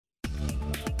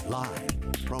Live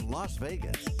from Las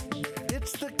Vegas,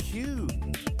 it's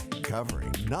theCUBE,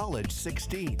 covering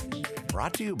Knowledge16,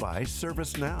 brought to you by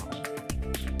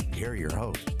ServiceNow. Here are your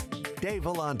hosts, Dave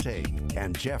Vellante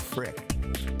and Jeff Frick.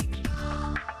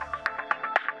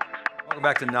 Welcome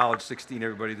back to Knowledge16,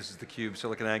 everybody. This is theCUBE,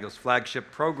 SiliconANGLE's flagship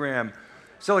program.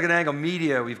 SiliconANGLE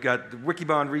Media, we've got the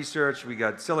Wikibon Research, we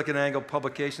got SiliconANGLE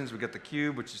Publications, we got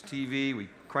theCUBE, which is TV, we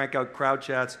crank out crowd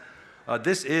chats.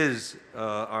 This is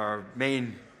our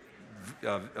main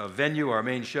venue, our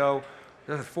main show.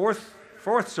 The fourth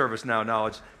ServiceNow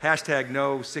Knowledge, hashtag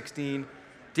Know16.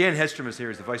 Dan Hedstrom is here,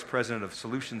 he's the Vice President of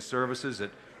Solution Services at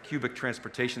Cubic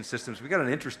Transportation Systems. We got an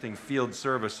interesting field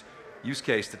service use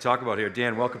case to talk about here.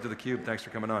 Dan, welcome to theCUBE, thanks for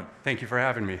coming on. Thank you for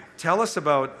having me. Tell us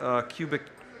about Cubic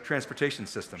Transportation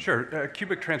Systems. Sure,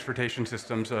 Cubic Transportation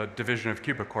Systems, a division of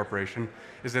Cubic Corporation,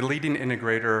 is a leading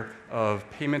integrator of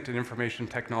payment and information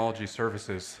technology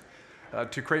services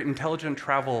to create intelligent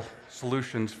travel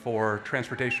solutions for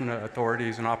transportation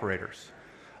authorities and operators.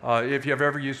 If you have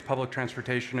ever used public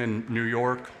transportation in New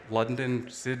York, London,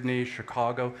 Sydney,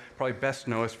 Chicago, probably best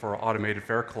know us for automated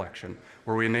fare collection,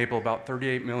 where we enable about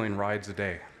 38 million rides a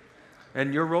day.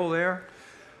 And your role there?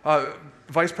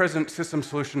 Vice President, System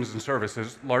Solutions and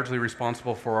Services, largely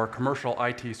responsible for our commercial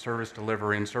IT service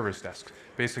delivery and service desks.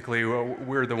 Basically,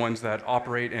 we're the ones that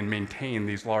operate and maintain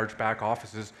these large back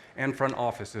offices and front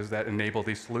offices that enable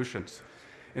these solutions.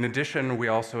 In addition, we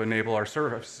also enable our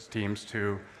service teams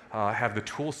to have the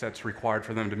tool sets required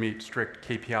for them to meet strict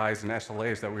KPIs and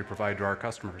SLAs that we provide to our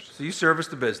customers. So you service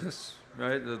the business,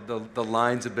 right? The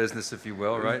lines of business, if you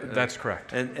will, right? That's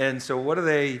correct. And so what are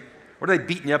they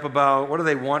beating you up about? What do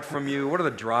they want from you? What are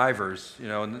the drivers, you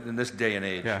know, in this day and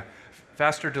age? Yeah,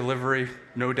 faster delivery,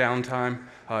 no downtime.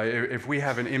 If we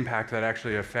have an impact that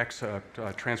actually affects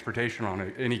transportation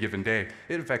on any given day,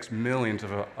 it affects millions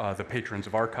of the patrons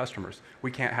of our customers.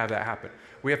 We can't have that happen.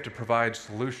 We have to provide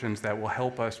solutions that will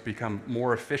help us become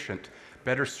more efficient,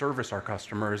 better service our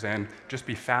customers, and just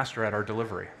be faster at our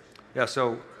delivery. Yeah,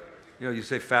 so, you know, you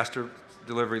say faster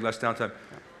delivery, less downtime.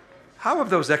 How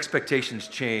have those expectations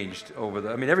changed over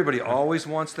I mean, everybody always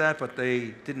wants that, but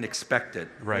they didn't expect it.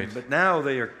 Right. But now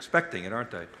they are expecting it, aren't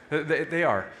they? They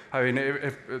are. I mean,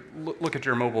 look at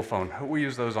your mobile phone. We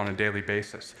use those on a daily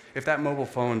basis. If that mobile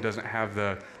phone doesn't have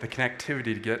the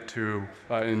connectivity to get to,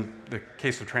 in the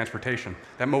case of transportation,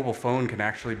 that mobile phone can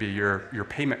actually be your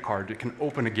payment card. It can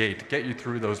open a gate, get you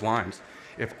through those lines.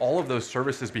 If all of those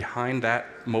services behind that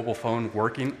mobile phone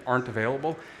working aren't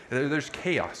available, there's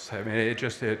chaos. I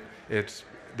mean,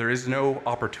 there is no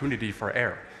opportunity for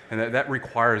error. And that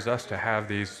requires us to have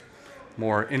these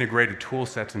more integrated tool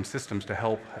sets and systems to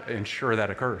help ensure that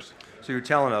occurs. So you're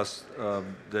telling us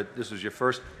that this was your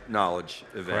first Knowledge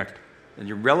event. Correct. And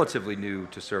you're relatively new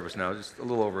to ServiceNow, just a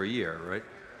little over a year,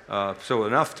 right? So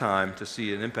enough time to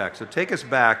see an impact. So take us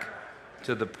back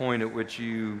to the point at which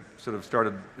you sort of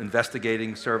started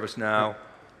investigating ServiceNow.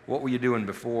 What were you doing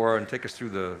before? And take us through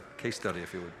the case study,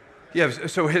 if you would. Yeah,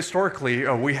 so historically,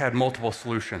 we had multiple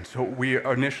solutions. So we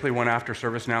initially went after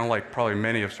ServiceNow, like probably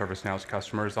many of ServiceNow's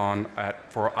customers,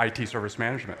 for IT service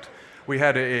management. We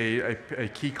had a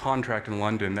key contract in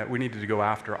London that we needed to go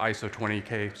after ISO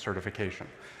 20K certification.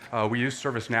 We used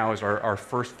ServiceNow as our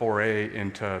first foray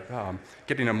into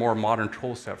getting a more modern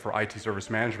tool set for IT service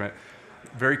management.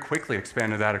 Very quickly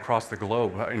expanded that across the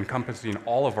globe, encompassing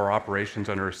all of our operations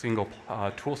under a single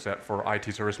tool set for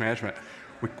IT service management.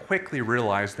 We quickly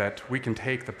realized that we can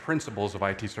take the principles of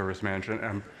IT service management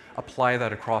and apply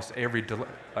that across every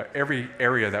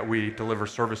area that we deliver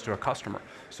service to a customer.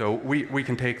 So we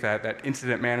can take that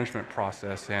incident management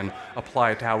process and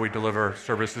apply it to how we deliver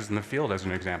services in the field, as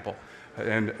an example.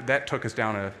 And that took us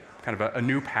down a kind of a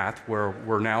new path where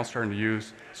we're now starting to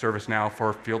use ServiceNow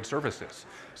for field services.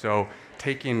 So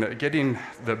getting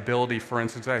the ability, for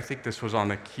instance, I think this was on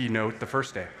the keynote the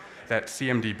first day, that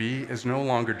CMDB is no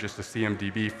longer just a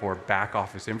CMDB for back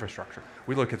office infrastructure.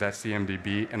 We look at that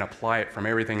CMDB and apply it from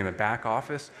everything in the back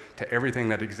office to everything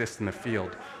that exists in the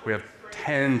field. We have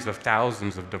tens of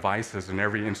thousands of devices in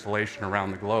every installation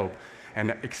around the globe,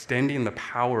 and extending the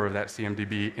power of that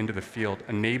CMDB into the field,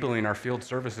 enabling our field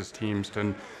services teams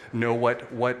to know what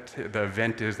the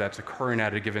event is that's occurring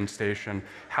at a given station,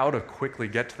 how to quickly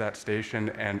get to that station,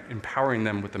 and empowering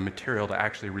them with the material to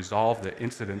actually resolve the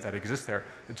incident that exists there.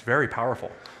 It's very powerful.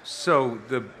 So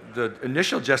the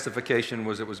initial justification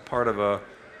was it was part of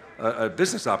a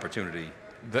business opportunity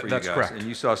for you guys. That's correct. And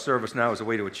you saw ServiceNow as a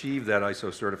way to achieve that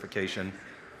ISO certification.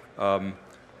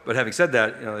 But having said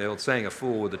that, you know, the old saying, a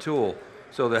fool with a tool.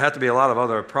 So there had to be a lot of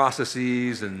other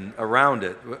processes and around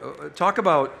it. Talk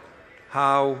about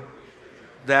how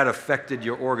that affected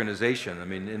your organization? I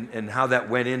mean, and how that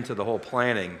went into the whole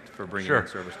planning for bringing in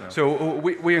ServiceNow? So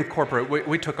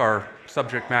we took our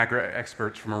subject matter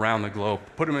experts from around the globe,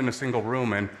 put them in a single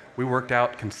room, and we worked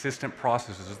out consistent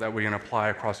processes that we can apply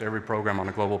across every program on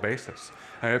a global basis.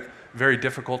 Very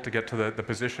difficult to get to the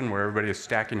position where everybody is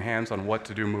stacking hands on what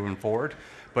to do moving forward,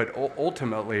 but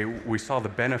ultimately we saw the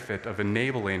benefit of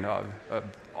enabling,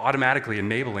 automatically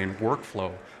enabling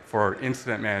workflow for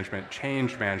incident management,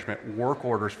 change management, work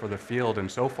orders for the field,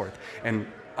 and so forth. And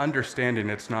understanding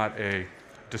it's not a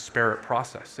disparate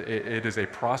process. It is a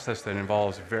process that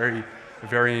involves varying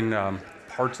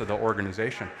parts of the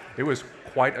organization. It was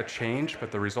quite a change, but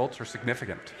the results are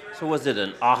significant. So was it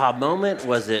an aha moment?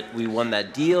 Was it we won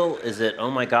that deal? Is it,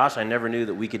 oh my gosh, I never knew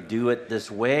that we could do it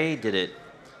this way? Did it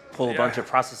pull a bunch of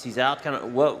processes out? Kind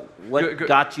of what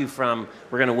got you from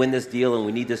we're going to win this deal and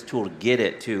we need this tool to get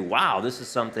it to wow, this is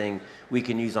something we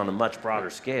can use on a much broader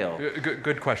scale?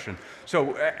 Good question.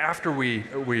 So after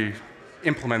we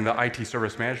implemented the IT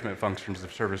service management functions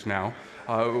of ServiceNow,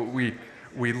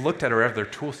 we looked at our other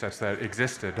tool sets that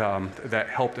existed that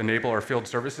helped enable our field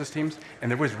services teams, and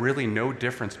there was really no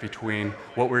difference between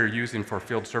what we were using for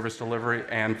field service delivery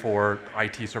and for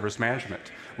IT service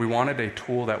management. We wanted a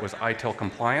tool that was ITIL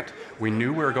compliant. We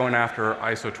knew we were going after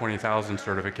ISO 20000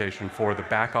 certification for the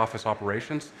back office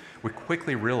operations. We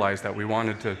quickly realized that we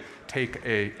wanted to take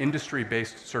a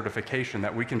industry-based certification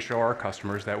that we can show our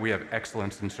customers that we have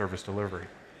excellence in service delivery.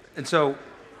 And so,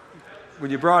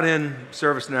 when you brought in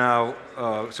ServiceNow,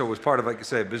 so it was part of, like you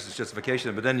say, business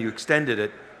justification, but then you extended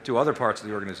it to other parts of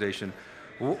the organization.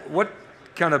 What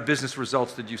kind of business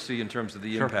results did you see in terms of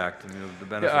the impact and the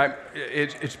benefit?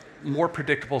 It's more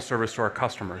predictable service to our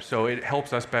customers. So it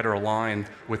helps us better align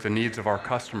with the needs of our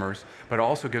customers, but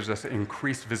also gives us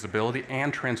increased visibility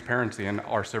and transparency in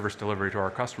our service delivery to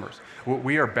our customers.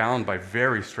 We are bound by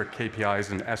very strict KPIs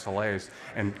and SLAs,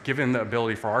 and given the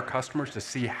ability for our customers to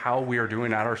see how we are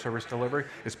doing at our service delivery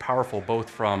is powerful both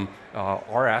from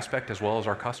our aspect as well as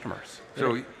our customers.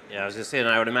 So, yeah, I was just saying,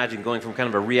 I would imagine going from kind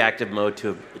of a reactive mode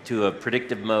to a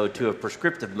predictive mode to a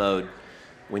prescriptive mode,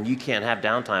 when you can't have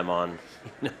downtime on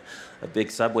a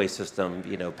big subway system,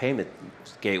 payment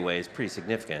gateway is pretty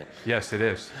significant. Yes, it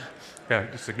is. Yeah,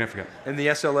 it's significant. And the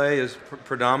SLA is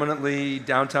predominantly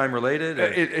downtime related?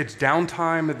 It's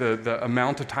downtime, the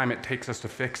amount of time it takes us to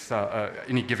fix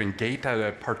any given gate at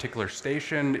a particular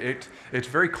station. It's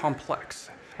very complex.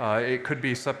 It could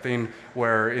be something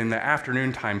where in the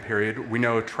afternoon time period, we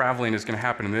know traveling is going to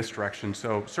happen in this direction,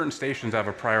 so certain stations have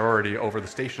a priority over the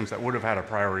stations that would have had a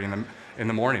priority in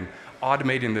the morning.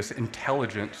 Automating this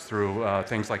intelligence through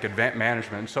things like event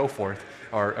management and so forth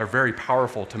are very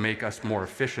powerful to make us more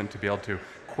efficient to be able to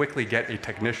quickly get a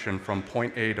technician from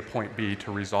point A to point B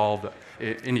to resolve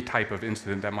any type of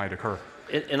incident that might occur.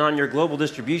 And on your global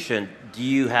distribution, do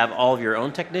you have all of your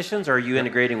own technicians, or are you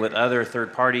integrating with other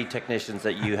third-party technicians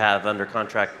that you have under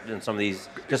contract in some of these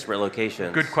disparate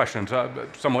locations? Good questions.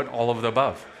 Somewhat all of the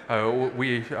above.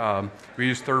 We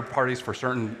use third parties for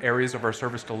certain areas of our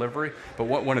service delivery, but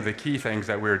one of the key things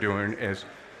that we're doing is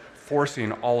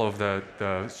forcing all of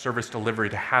the service delivery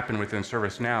to happen within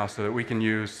ServiceNow so that we can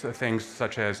use things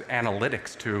such as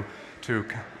analytics to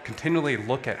continually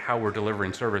look at how we're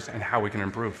delivering service and how we can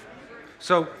improve.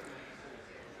 So,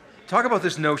 talk about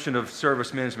this notion of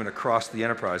service management across the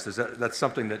enterprise. That's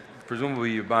something that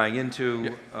presumably you're buying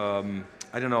into.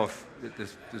 I don't know if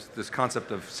this concept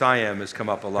of SIAM has come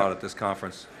up a lot at this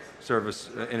conference,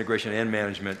 service integration and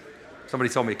management.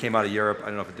 Somebody told me it came out of Europe. I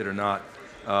don't know if it did or not.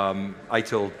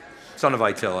 ITIL, son of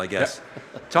ITIL, I guess.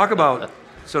 Talk about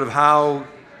sort of how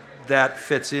that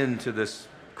fits into this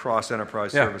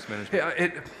cross-enterprise service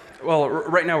management. Well,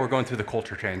 right now we're going through the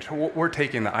culture change. We're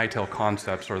taking the ITIL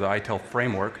concepts or the ITIL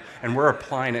framework and we're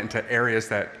applying it into areas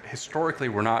that historically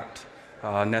were not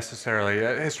necessarily,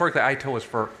 historically ITIL was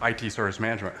for IT service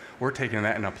management. We're taking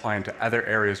that and applying to other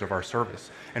areas of our service.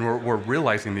 And we're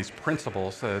realizing these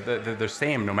principles, they're the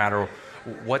same no matter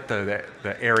what the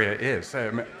area is.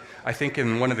 I think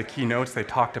in one of the keynotes they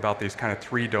talked about these kind of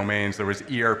three domains. There was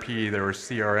ERP, there was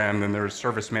CRM, then there was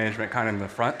service management kind of in the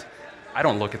front. I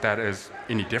don't look at that as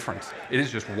any difference. It is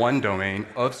just one domain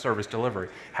of service delivery.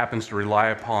 Happens to rely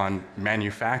upon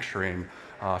manufacturing,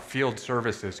 field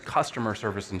services, customer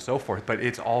service, and so forth, but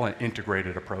it's all an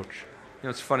integrated approach.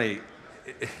 It's funny,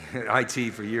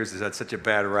 IT for years has had such a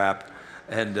bad rap,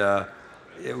 and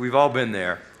we've all been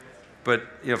there. But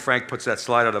Frank puts that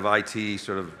slide out of IT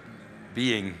sort of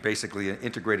being basically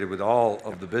integrated with all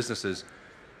of the businesses.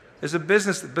 There's a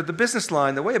business, but the business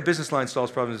line, the way a business line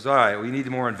solves problems is, all right, we need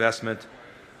more investment,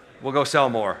 we'll go sell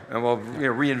more, and we'll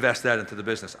reinvest that into the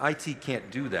business. IT can't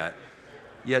do that,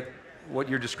 yet what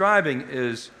you're describing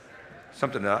is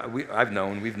something that we've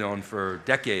known for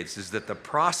decades, is that the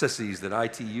processes that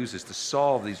IT uses to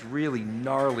solve these really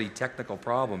gnarly technical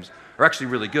problems are actually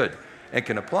really good and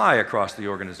can apply across the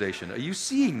organization. Are you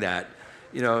seeing that,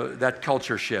 that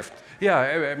culture shift? Yeah,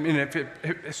 I mean,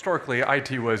 historically,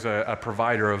 IT was a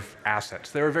provider of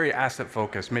assets. They were very asset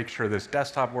focused. Make sure this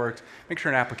desktop worked, make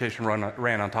sure an application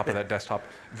ran on top of that desktop.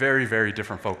 Very, very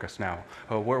different focus now.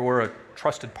 We're a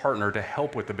trusted partner to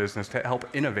help with the business, to help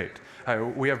innovate.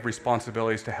 We have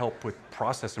responsibilities to help with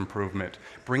process improvement,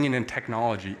 bringing in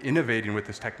technology, innovating with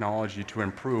this technology to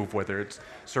improve, whether it's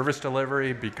service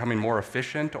delivery, becoming more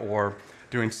efficient, or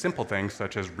doing simple things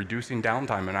such as reducing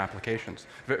downtime in applications.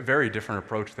 Very different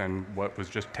approach than what was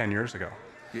just 10 years ago.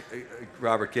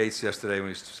 Robert Gates yesterday, when he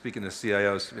was speaking to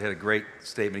CIOs, had a great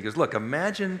statement. He goes, look,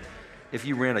 imagine if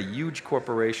you ran a huge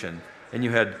corporation and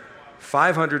you had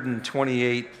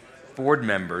 528 board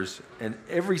members and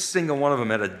every single one of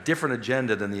them had a different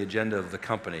agenda than the agenda of the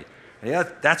company. And yeah,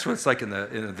 that's what it's like in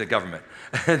the government.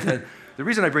 And the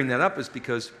reason I bring that up is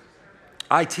because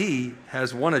IT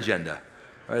has one agenda.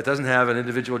 Right? It doesn't have an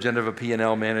individual agenda of a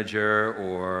P&L manager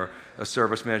or a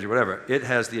service manager, whatever. It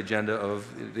has the agenda of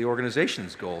the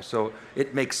organization's goal. So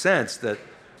it makes sense that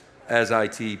as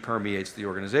IT permeates the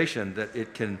organization, that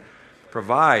it can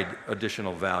provide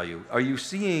additional value. Are you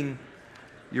seeing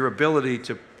your ability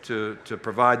to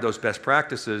provide those best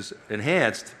practices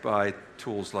enhanced by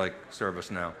tools like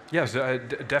ServiceNow? Yes,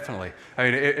 definitely. I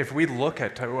mean, if we look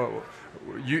at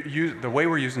the way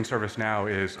we're using ServiceNow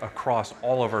is across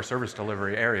all of our service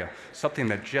delivery area, something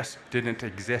that just didn't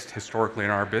exist historically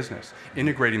in our business.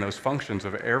 Integrating those functions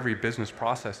of every business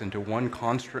process into one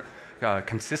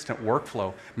consistent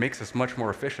workflow makes us much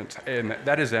more efficient. And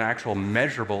that is an actual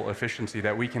measurable efficiency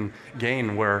that we can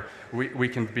gain, where we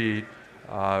can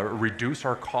reduce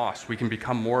our costs, we can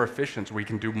become more efficient, we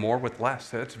can do more with less.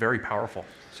 That's very powerful.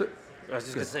 So, I was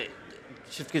just going to say,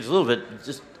 shift gears a little bit,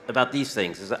 just about these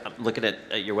things. I'm looking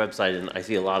at your website and I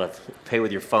see a lot of pay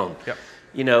with your phone.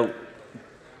 Yep.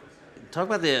 Talk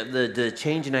about the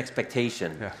change in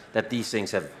expectation that these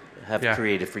things have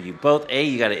created for you. Both, A,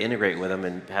 you got to integrate with them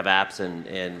and have apps,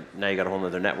 and now you got a whole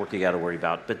other network you got to worry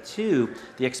about. But two,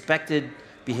 the expected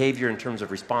behavior in terms of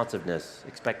responsiveness,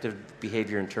 expected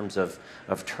behavior in terms of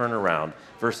turnaround,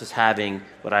 versus having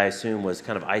what I assume was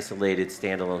kind of isolated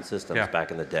standalone systems back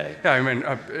in the day. Yeah, I mean,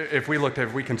 if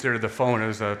we considered the phone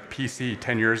as a PC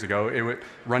 10 years ago, it was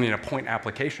running a point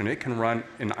application. It can run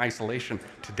in isolation.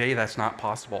 Today, that's not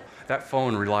possible. That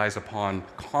phone relies upon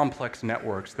complex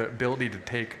networks, the ability to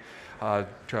take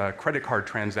credit card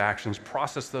transactions,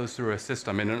 process those through a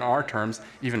system, and in our terms,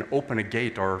 even open a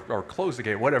gate or close a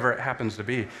gate, whatever it happens to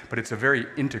be. But it's a very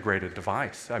integrated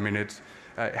device. I mean, it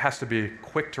has to be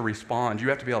quick to respond. You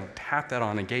have to be able to tap that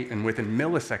on a gate, and within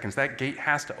milliseconds, that gate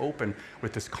has to open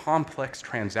with this complex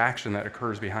transaction that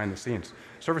occurs behind the scenes.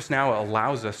 ServiceNow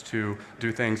allows us to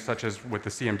do things such as with the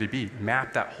CMDB,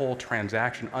 map that whole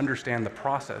transaction, understand the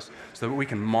process, so that we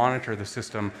can monitor the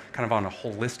system kind of on a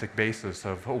holistic basis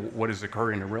of what is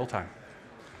occurring in real time.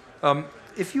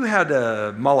 If you had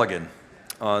a mulligan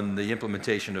on the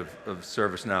implementation of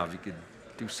ServiceNow, if you could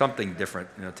do something different,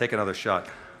 take another shot,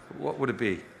 what would it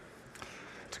be?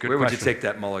 It's a good Where question. would you take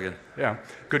that mulligan? Yeah,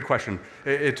 good question.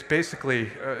 It's basically,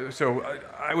 so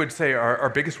I would say our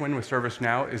biggest win with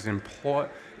ServiceNow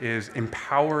is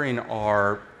empowering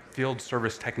our field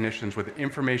service technicians with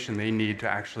information they need to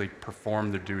actually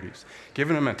perform their duties.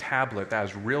 Giving them a tablet that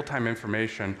has real-time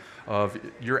information of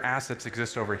your assets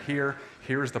exist over here,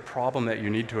 here's the problem that you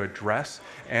need to address,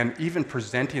 and even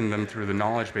presenting them through the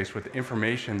knowledge base with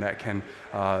information that can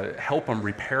help them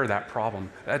repair that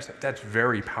problem. That's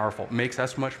very powerful. Makes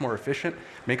us much more efficient,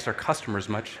 makes our customers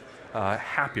much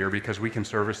happier because we can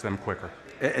service them quicker.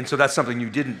 And so that's something you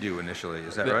didn't do initially,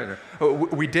 is that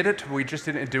right? We did it, we just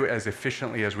didn't do it as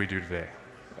efficiently as we do today.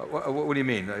 What do you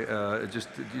mean?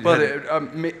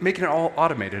 Making it all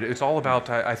automated. It's all about,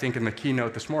 I think in the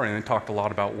keynote this morning, they talked a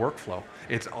lot about workflow.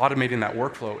 It's automating that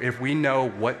workflow. If we know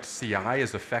what CI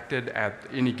is affected at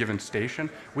any given station,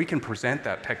 we can present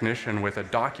that technician with a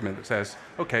document that says,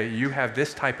 okay, you have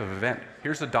this type of event.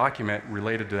 Here's a document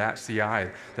related to that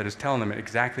CI that is telling them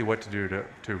exactly what to do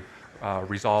to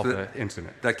resolve the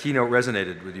incident. That keynote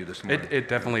resonated with you this morning? It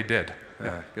definitely did.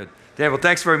 Yeah, good. Dan, well,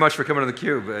 thanks very much for coming to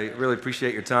theCUBE. I really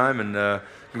appreciate your time, and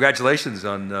congratulations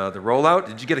on the rollout.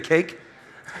 Did you get a cake?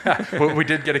 Well, we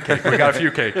did get a cake. We got a few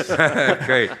cakes.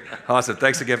 Great. Awesome.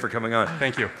 Thanks again for coming on.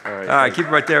 Thank you. All right, keep it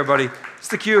right there, everybody. It's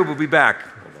theCUBE. We'll be back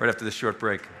right after this short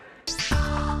break.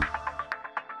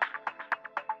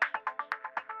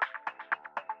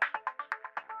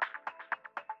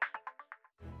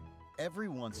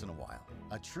 Everyone once in a while,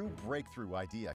 a true breakthrough idea